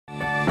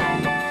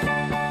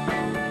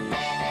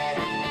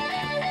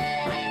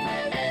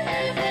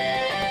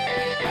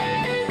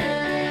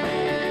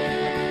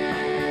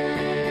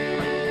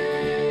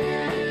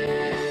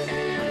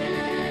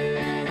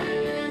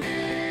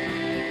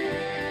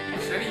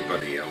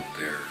everybody out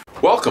there.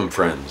 Welcome,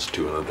 friends,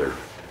 to another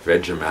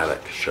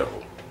Vegematic show.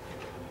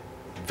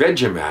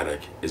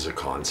 Vegematic is a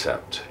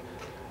concept.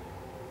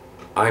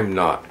 I'm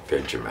not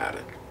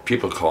Vegematic.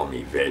 People call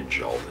me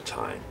Veg all the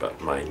time, but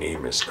my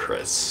name is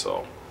Chris,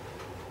 so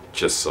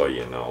just so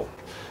you know.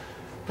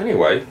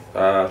 Anyway,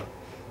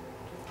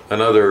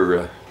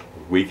 another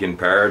week in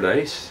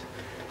paradise.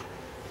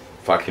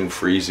 Fucking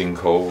freezing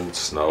cold,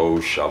 snow,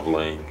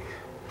 shoveling.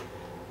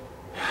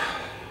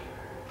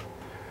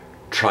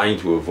 Trying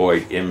to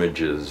avoid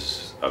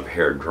images of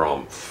Herr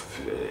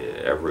Drumpf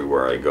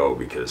everywhere I go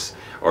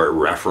or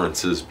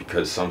references,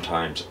 because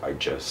sometimes I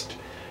just,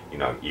 you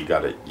know, you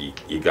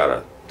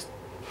gotta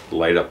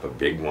light up a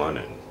big one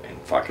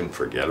and fucking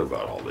forget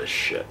about all this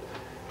shit.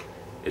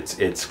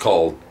 It's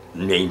called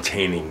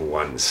maintaining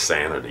one's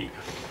sanity.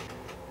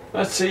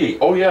 Let's see.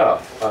 Oh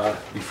yeah.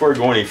 Before I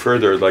go any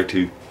further, I'd like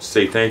to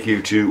say thank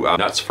you to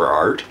Nuts for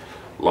Art.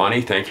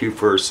 Lonnie, thank you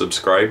for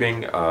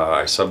subscribing.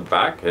 I subbed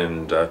back,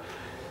 and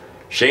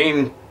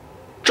Shane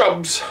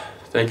Chubbs,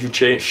 thank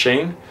you,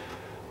 Shane.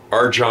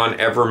 R. John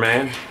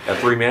Everman,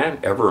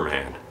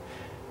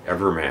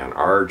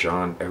 R.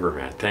 John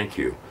Everman, thank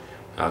you.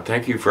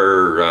 Thank you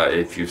for,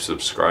 if you've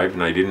subscribed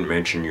and I didn't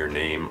mention your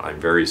name, I'm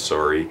very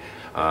sorry.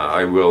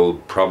 I will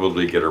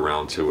probably get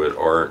around to it,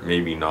 or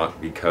maybe not,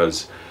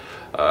 because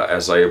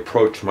as I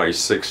approach my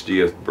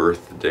 60th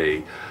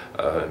birthday,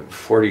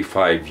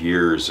 45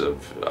 years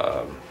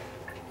of,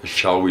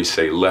 shall we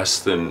say, less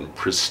than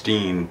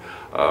pristine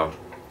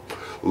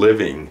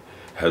living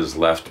has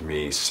left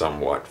me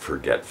somewhat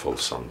forgetful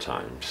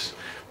sometimes.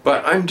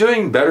 But I'm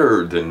doing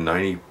better than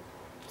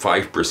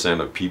 95%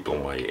 of people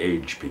my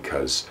age,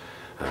 because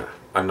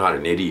I'm not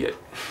an idiot.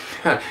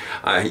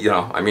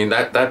 I mean,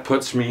 that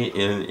puts me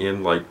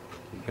in like,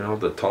 you know,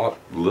 the top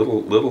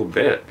little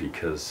bit,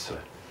 because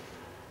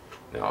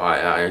no,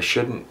 I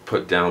shouldn't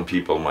put down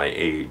people my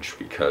age,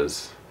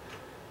 because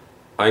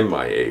I'm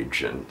my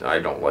age and I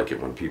don't like it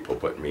when people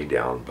put me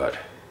down. But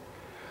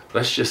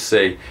let's just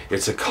say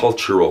it's a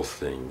cultural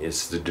thing.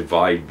 It's the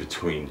divide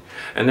between,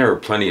 and there are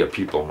plenty of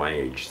people my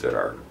age that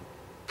are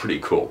pretty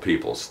cool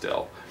people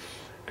still.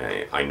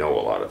 I know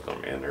a lot of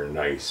them, and they're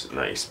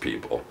nice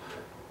people.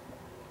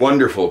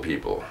 Wonderful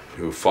people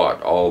who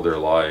fought all their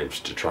lives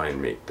to try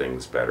and make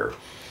things better.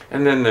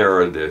 And then there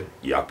are the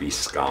yuppie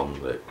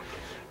scum that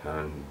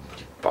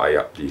buy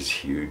up these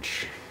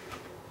huge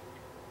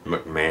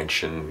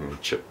McMansion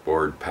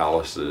chipboard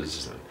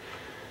palaces.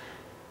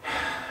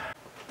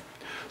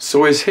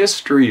 So is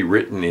history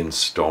written in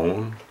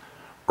stone,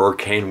 or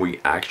can we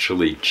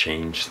actually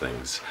change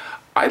things?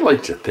 I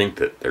like to think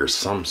that there's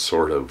some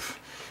sort of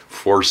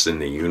force in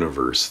the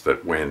universe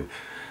that when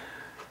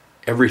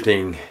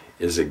everything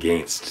is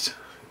against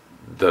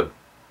the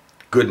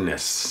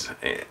goodness,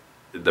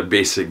 the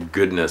basic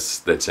goodness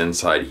that's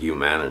inside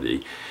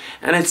humanity,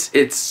 and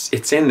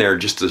it's in there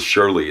just as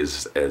surely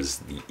as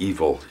the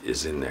evil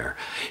is in there.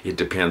 It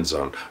depends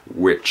on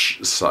which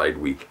side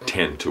we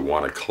tend to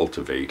want to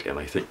cultivate, and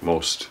I think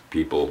most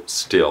people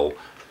still,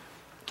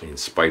 in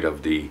spite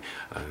of the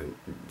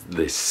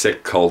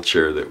sick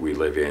culture that we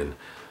live in,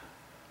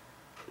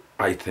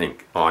 I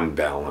think on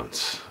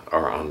balance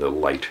are on the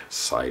light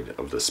side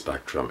of the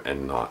spectrum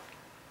and not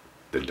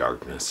the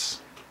darkness.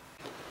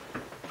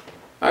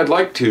 I'd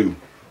like to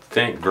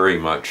thank very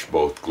much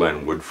both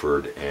Glenn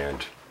Woodford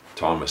and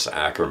Thomas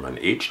Ackerman,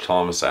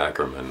 Thomas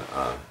Ackerman,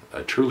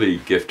 a truly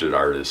gifted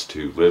artist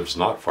who lives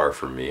not far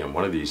from me, and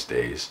one of these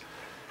days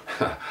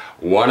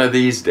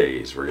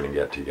we're going to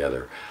get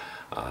together.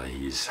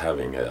 He's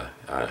having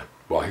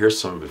well, here's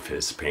some of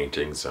his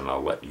paintings, and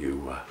I'll let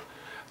you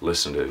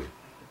listen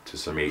to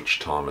some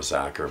Thomas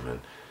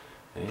Ackerman.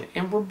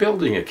 And we're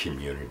building a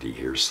community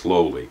here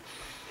slowly.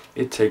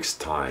 It takes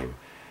time,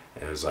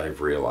 as I've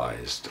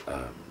realized,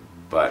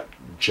 but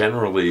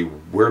generally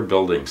we're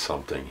building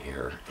something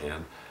here,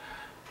 and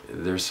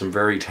there's some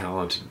very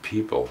talented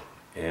people.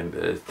 And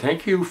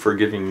thank you for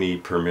giving me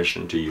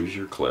permission to use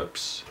your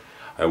clips.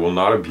 I will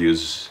not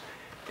abuse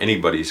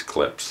anybody's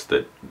clips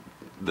that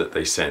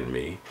they send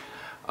me.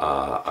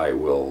 I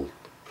will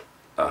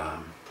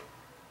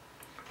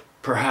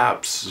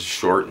perhaps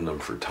shorten them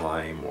for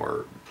time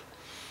or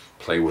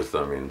play with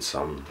them in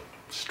some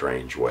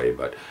strange way,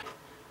 but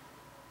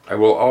I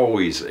will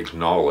always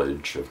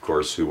acknowledge, of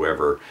course,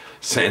 whoever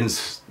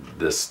sends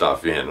this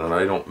stuff in, and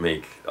I don't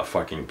make a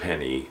fucking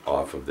penny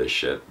off of this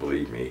shit,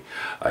 believe me.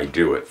 I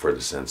do it for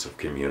the sense of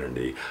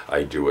community.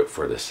 I do it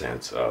for the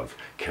sense of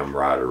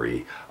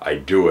camaraderie. I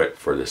do it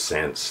for the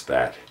sense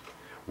that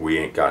we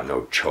ain't got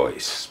no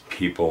choice.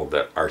 People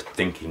that are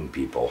thinking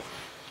people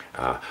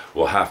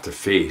will have to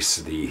face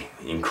the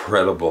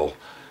incredible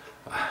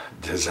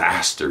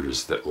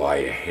disasters that lie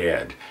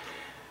ahead.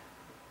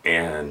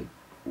 And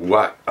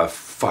what a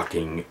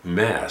fucking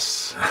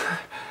mess.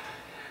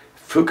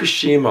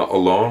 Fukushima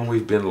alone,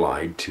 we've been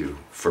lied to.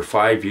 For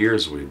 5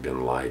 years we've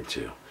been lied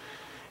to.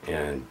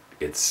 And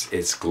it's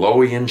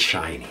glowy and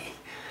shiny.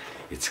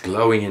 It's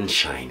glowy and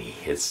shiny.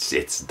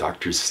 It's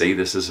doctors say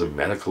this is a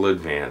medical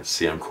advance.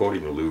 See, I'm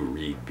quoting Lou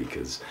Reed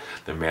because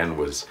the man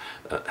was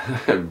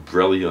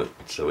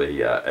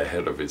brilliantly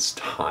ahead of his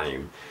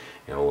time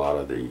in a lot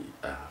of the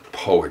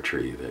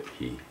poetry that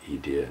he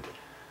did.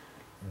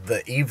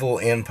 The evil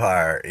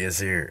empire is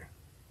here.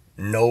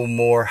 No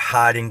more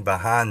hiding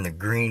behind the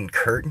green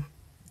curtain.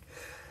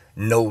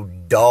 No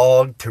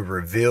dog to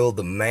reveal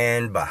the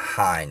man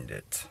behind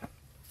it.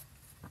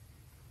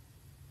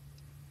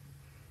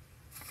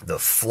 The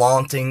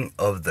flaunting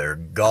of their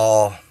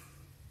gall.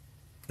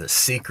 The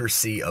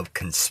secrecy of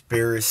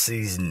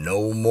conspiracies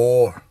no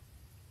more.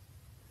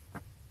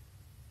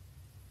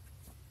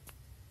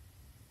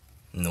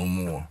 No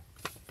more.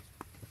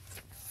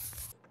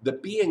 The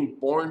being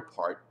born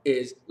part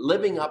is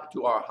living up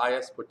to our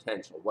highest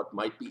potential, what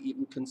might be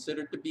even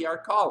considered to be our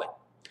calling.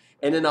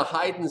 And in a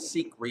hide and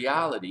seek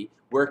reality,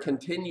 we're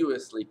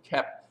continuously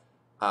kept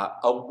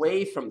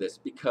away from this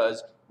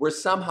because we're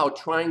somehow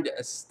trying to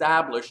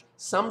establish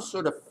some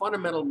sort of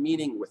fundamental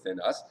meaning within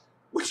us,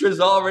 which is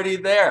already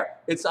there.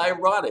 It's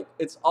ironic.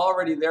 It's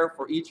already there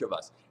for each of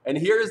us. And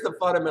here's the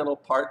fundamental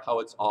part, how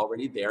it's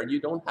already there, and you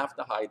don't have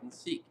to hide and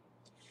seek.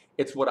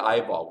 It's what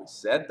I've always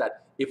said,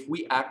 that if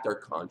we act our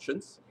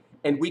conscience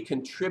and we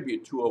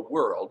contribute to a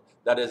world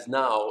that is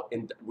now,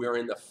 we're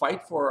in the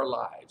fight for our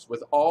lives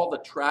with all the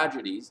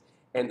tragedies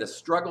and the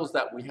struggles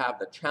that we have,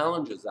 the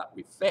challenges that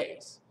we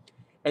face,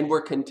 and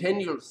we're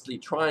continuously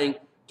trying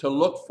to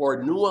look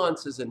for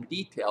nuances and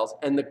details,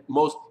 and the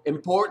most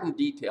important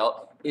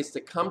detail is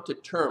to come to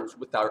terms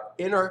with our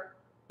inner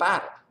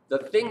battle, the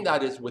thing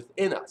that is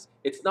within us.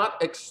 It's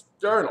not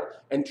external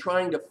and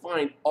trying to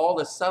find all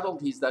the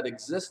subtleties that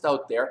exist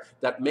out there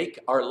that make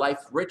our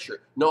life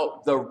richer.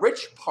 No, the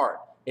rich part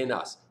in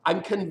us,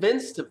 I'm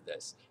convinced of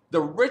this,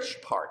 the rich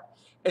part.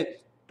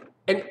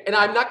 And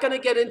I'm not going to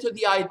get into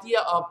the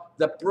idea of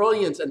the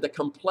brilliance and the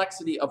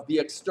complexity of the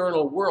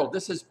external world.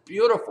 This is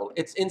beautiful.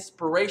 It's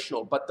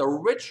inspirational. But the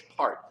rich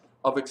part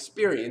of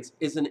experience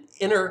is an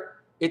inner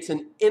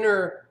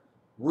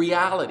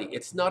reality.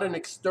 It's not an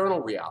external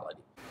reality.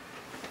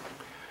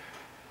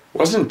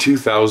 Wasn't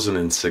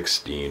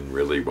 2016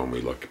 really, when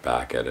we look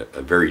back at it,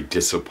 a very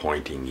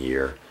disappointing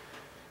year?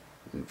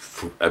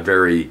 A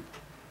very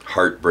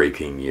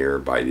heartbreaking year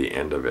by the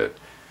end of it,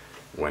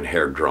 when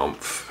Herr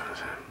Drumpf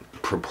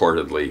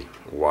purportedly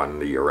won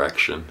the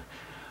election.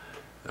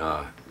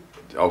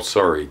 Oh,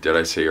 sorry, did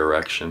I say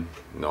erection?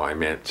 No, I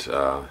meant,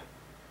 I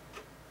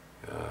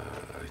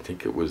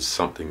think it was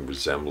something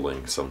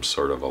resembling some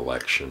sort of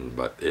election,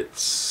 but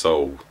it's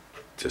so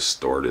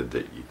distorted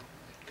that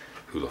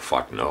who the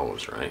fuck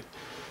knows, right?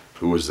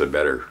 Who was the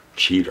better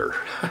cheater?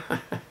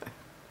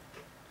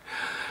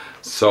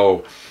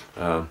 So,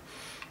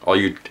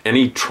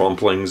 any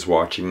Trumplings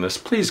watching this,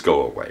 please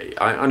go away.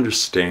 I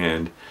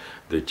understand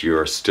that you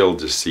are still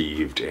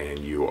deceived and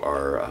you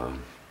are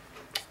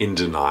in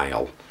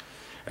denial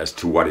as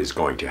to what is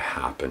going to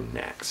happen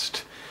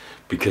next,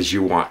 because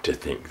you want to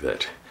think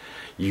that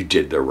you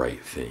did the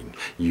right thing.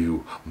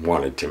 You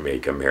wanted to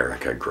make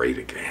America great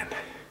again.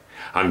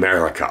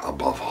 America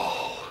above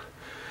all.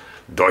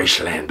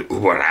 Deutschland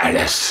über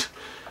alles.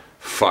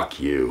 Fuck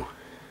you.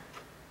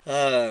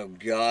 Oh,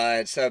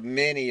 God. So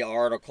many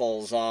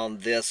articles on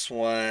this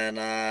one.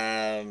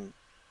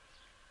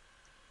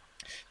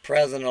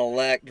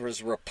 President-elect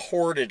was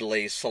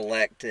reportedly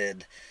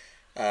selected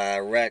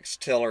Rex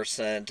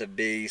Tillerson to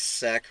be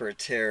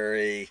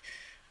Secretary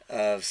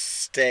of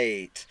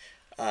State.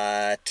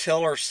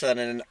 Tillerson,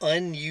 an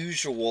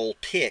unusual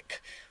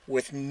pick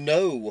with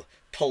no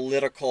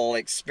political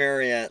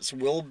experience,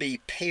 will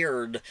be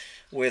paired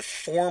with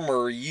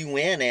former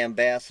UN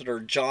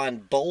Ambassador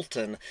John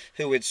Bolton,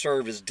 who would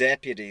serve as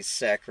Deputy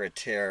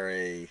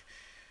Secretary.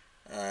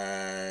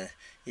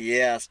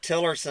 Yes,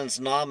 Tillerson's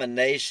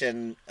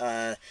nomination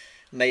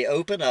may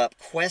open up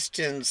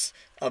questions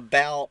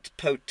about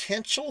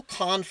potential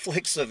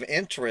conflicts of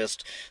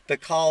interest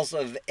because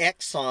of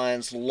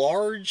Exxon's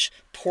large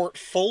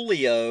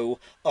portfolio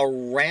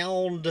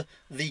around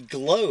the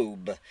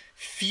globe.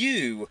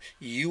 Few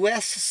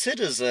U.S.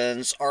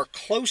 citizens are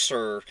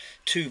closer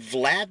to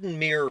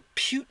Vladimir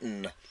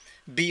Putin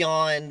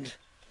beyond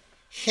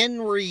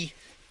Henry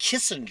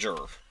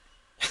Kissinger.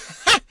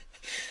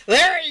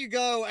 There you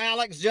go,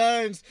 Alex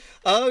Jones.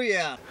 Oh,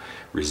 yeah.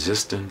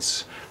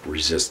 Resistance,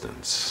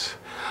 resistance.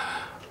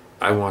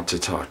 I want to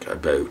talk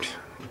about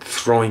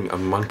throwing a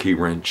monkey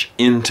wrench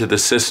into the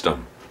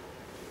system.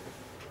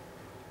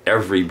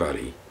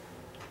 Everybody,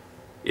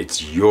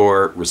 it's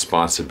your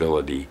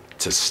responsibility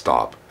to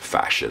stop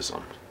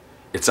fascism.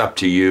 It's up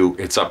to you,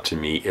 it's up to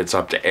me, it's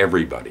up to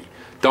everybody.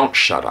 Don't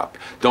shut up.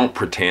 Don't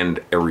pretend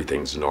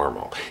everything's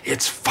normal.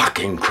 It's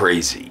fucking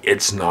crazy.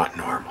 It's not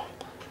normal.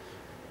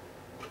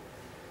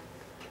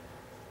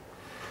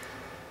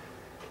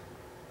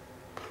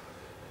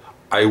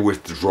 I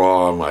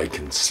withdraw my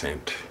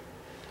consent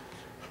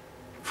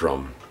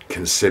from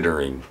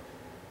considering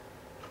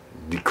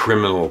the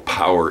criminal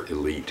power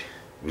elite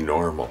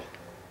normal.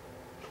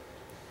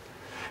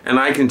 And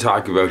I can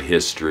talk about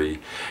history,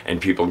 and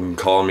people can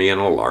call me an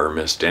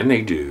alarmist, and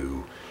they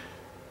do.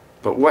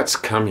 But what's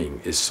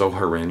coming is so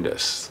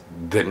horrendous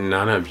that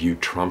none of you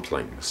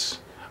Trumplings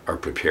are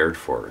prepared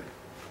for it.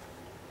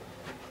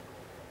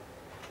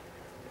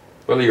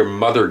 Well, your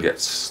mother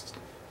gets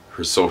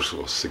her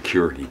Social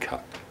Security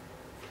cut.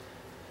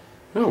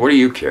 Well, what do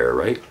you care,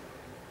 right?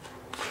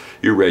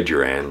 You read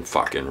your Anne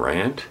fucking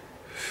Rand.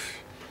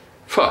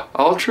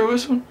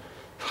 Altruism?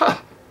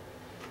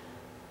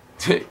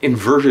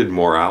 Inverted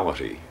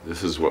morality.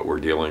 This is what we're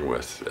dealing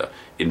with.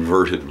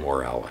 Inverted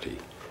morality.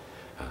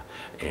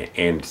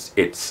 And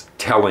it's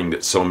telling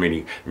that so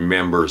many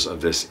members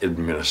of this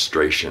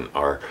administration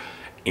are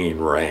Ayn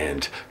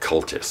Rand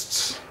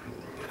cultists.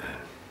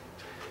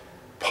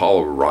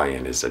 Paul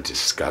Ryan is a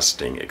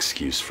disgusting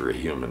excuse for a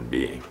human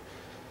being.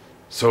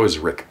 So is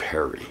Rick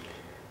Perry.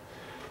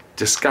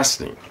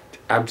 Disgusting.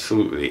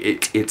 Absolutely.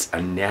 It's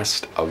a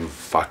nest of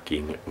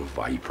fucking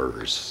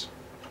vipers.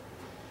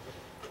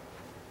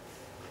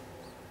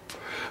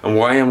 And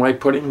why am I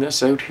putting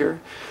this out here?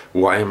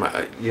 Why am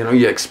I,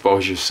 you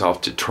expose yourself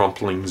to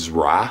Trumpling's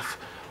wrath.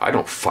 I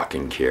don't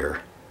fucking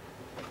care.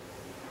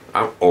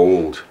 I'm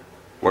old.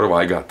 What do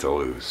I got to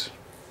lose?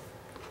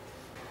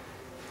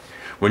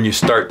 When you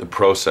start the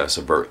process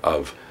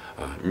of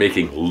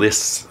making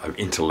lists of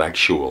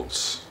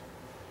intellectuals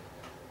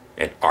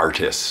and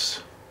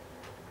artists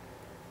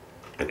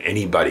and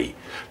anybody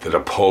that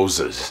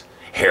opposes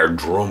Herr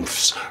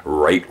Drumpf's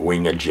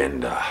right-wing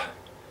agenda.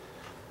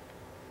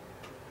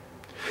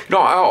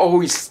 I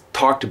always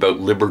talked about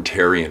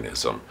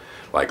libertarianism.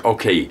 Like,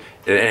 okay,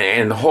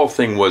 and the whole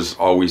thing was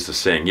always the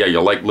same. Yeah, you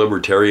like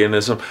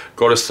libertarianism?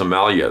 Go to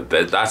Somalia.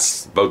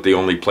 That's about the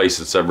only place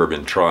it's ever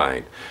been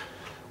tried.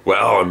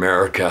 Well,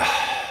 America,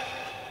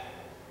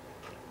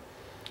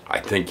 I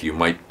think you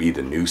might be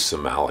the new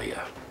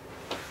Somalia.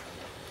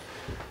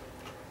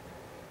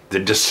 The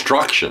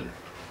destruction.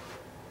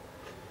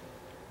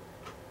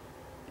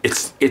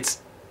 It's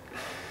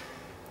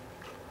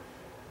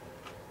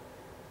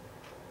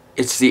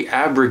the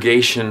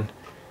abrogation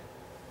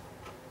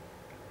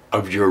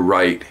of your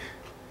right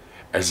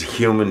as a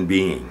human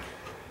being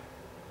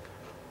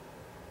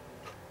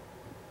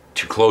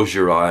to close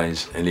your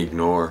eyes and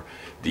ignore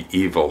the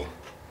evil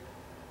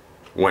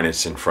when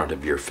it's in front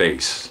of your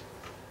face.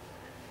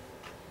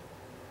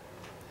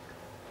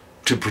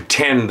 To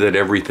pretend that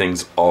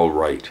everything's all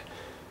right.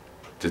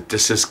 That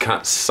this is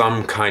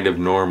some kind of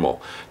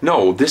normal.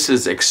 No, this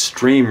is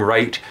extreme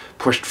right,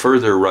 pushed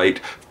further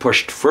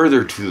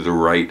to the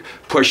right,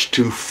 pushed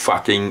to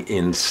fucking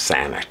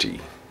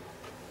insanity.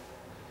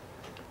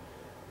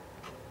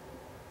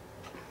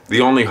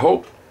 The only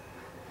hope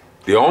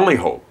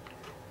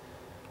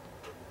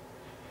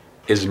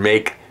is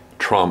make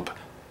Trump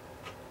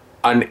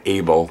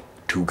unable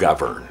to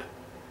govern.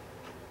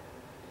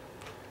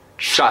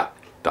 Shut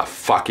the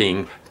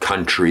fucking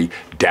country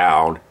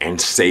down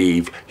and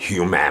save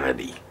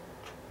humanity.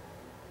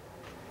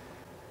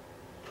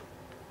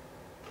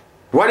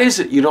 What is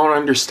it you don't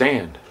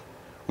understand?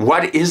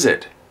 What is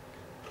it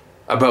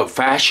about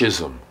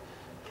fascism,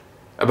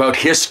 about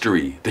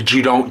history that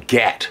you don't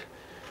get?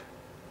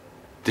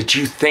 That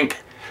you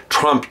think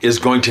Trump is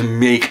going to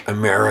make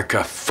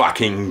America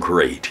fucking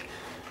great,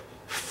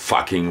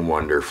 fucking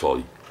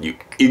wonderful, you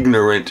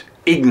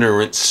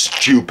ignorant,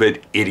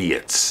 stupid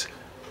idiots.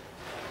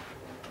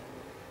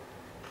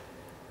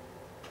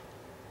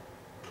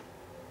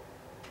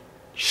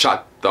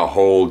 Shut the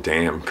whole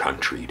damn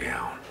country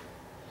down.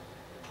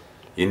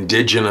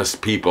 Indigenous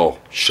people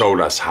showed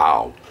us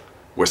how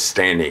with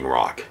Standing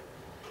Rock.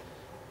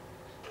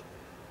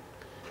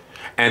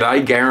 And I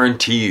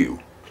guarantee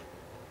you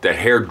that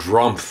Herr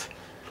Drumpf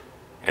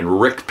and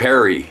Rick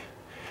Perry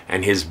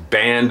and his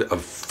band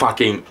of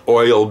fucking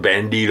oil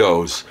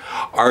banditos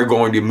are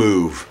going to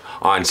move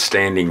on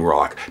Standing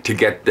Rock to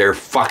get their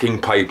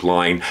fucking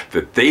pipeline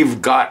that they've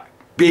got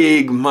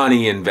big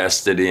money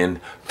invested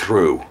in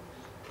through.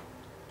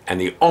 And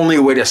the only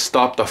way to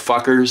stop the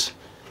fuckers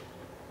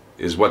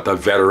is what the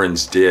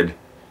veterans did.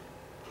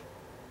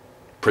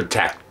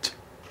 Protect,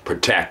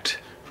 protect,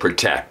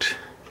 protect.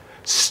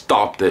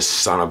 Stop this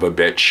son of a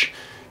bitch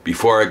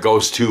before it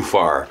goes too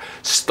far.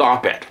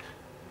 Stop it.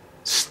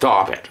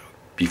 Stop it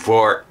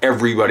before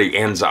everybody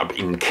ends up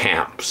in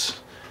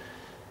camps.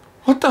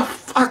 What the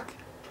fuck?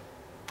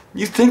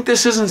 You think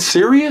this isn't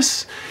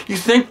serious? You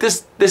think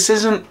this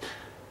isn't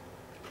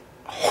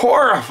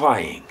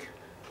horrifying?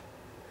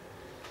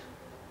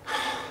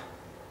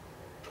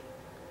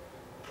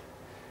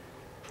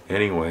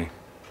 Anyway,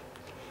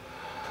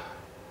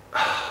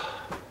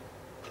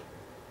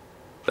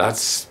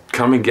 that's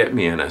come and get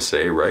me,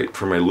 NSA, right?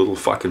 For my little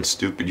fucking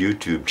stupid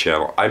YouTube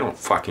channel. I don't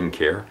fucking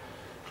care.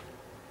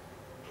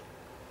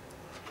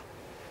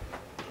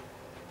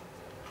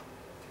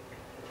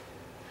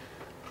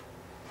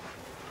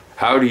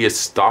 How do you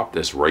stop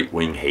this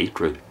right-wing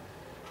hatred?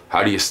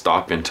 How do you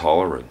stop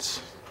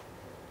intolerance?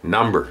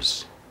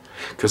 Numbers.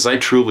 Because I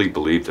truly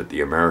believe that the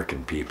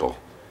American people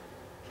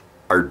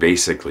are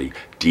basically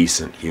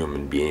decent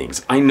human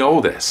beings. I know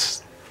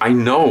this. I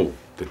know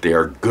that they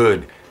are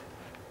good,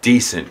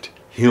 decent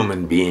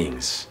human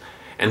beings.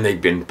 And they've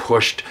been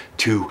pushed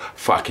too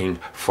fucking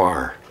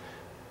far.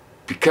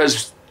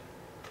 Because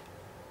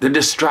the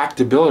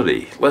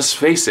distractibility, let's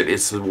face it,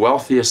 it's the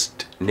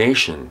wealthiest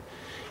nation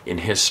in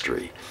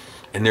history.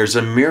 And there's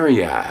a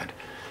myriad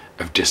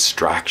of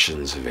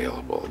distractions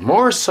available,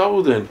 more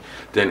so than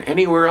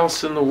anywhere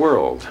else in the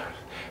world.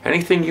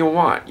 Anything you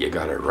want, you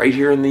got it right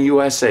here in the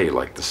USA,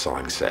 like the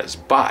song says.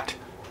 But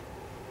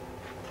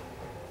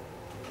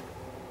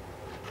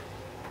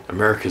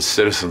America's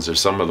citizens are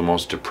some of the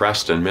most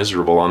depressed and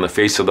miserable on the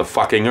face of the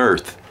fucking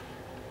earth.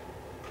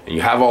 And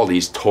you have all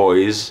these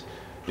toys,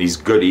 these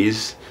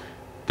goodies,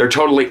 they're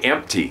totally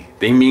empty.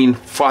 They mean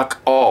fuck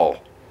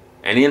all.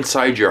 And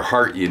inside your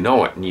heart, you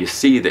know it, and you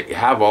see that you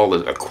have all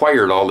this,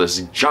 acquired all this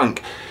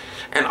junk.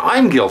 And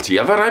I'm guilty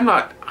of it. I'm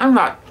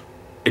not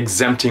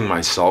exempting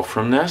myself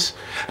from this.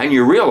 And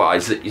you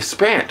realize that you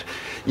spent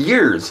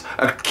years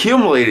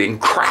accumulating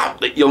crap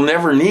that you'll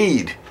never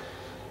need.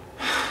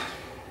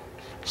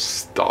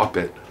 Stop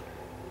it.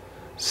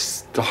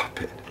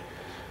 Stop it.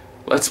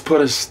 Let's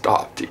put a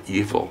stop to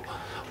evil.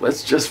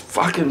 Let's just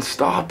fucking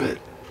stop it.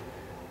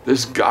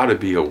 There's gotta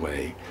be a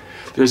way.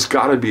 There's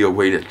gotta be a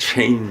way to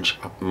change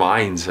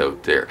minds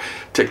out there.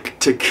 To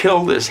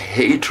kill this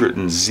hatred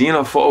and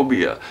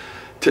xenophobia.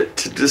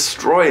 To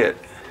destroy it.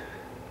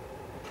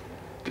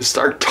 To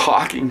start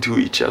talking to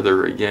each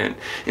other again.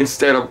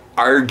 Instead of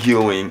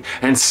arguing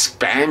and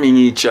spamming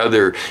each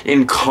other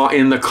in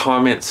the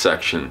comment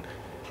section.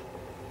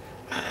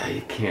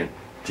 I can't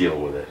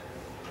deal with it.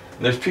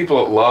 And there's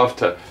people that love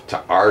to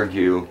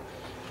argue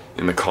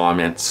in the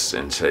comments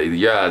and say,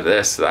 yeah,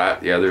 this, that,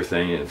 the other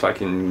thing, and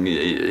fucking,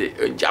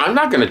 I'm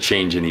not going to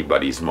change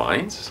anybody's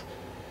minds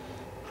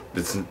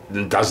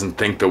that doesn't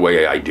think the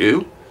way I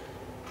do.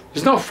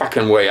 There's no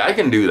fucking way I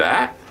can do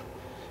that.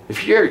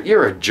 If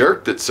you're a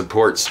jerk that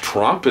supports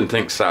Trump and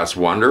thinks that's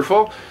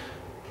wonderful,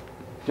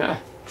 yeah,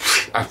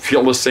 I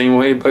feel the same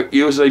way about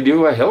you as I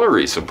do a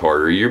Hillary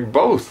supporter. You're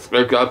both,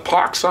 I've got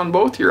pox on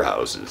both your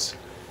houses.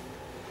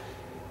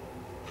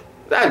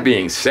 That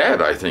being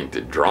said, I think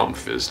that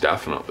Trump is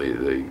definitely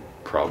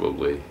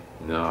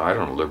no, I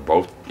don't know, they're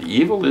both,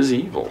 evil is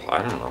evil,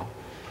 I don't know.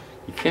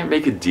 You can't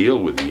make a deal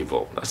with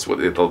evil. That's what,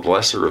 the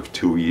lesser of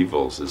two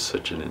evils is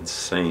such an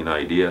insane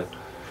idea.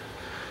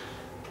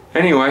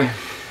 Anyway,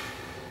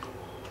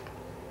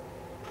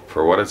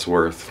 for what it's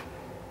worth,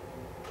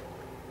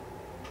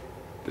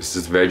 this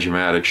is the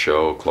Vegematic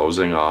Show,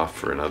 closing off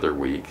for another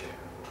week.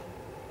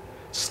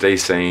 Stay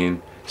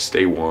sane,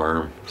 stay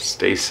warm,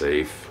 stay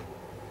safe.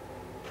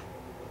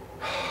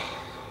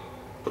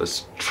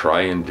 Let's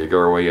try and dig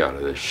our way out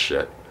of this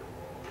shit.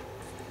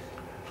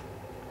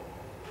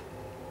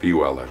 Be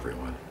well,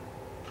 everyone.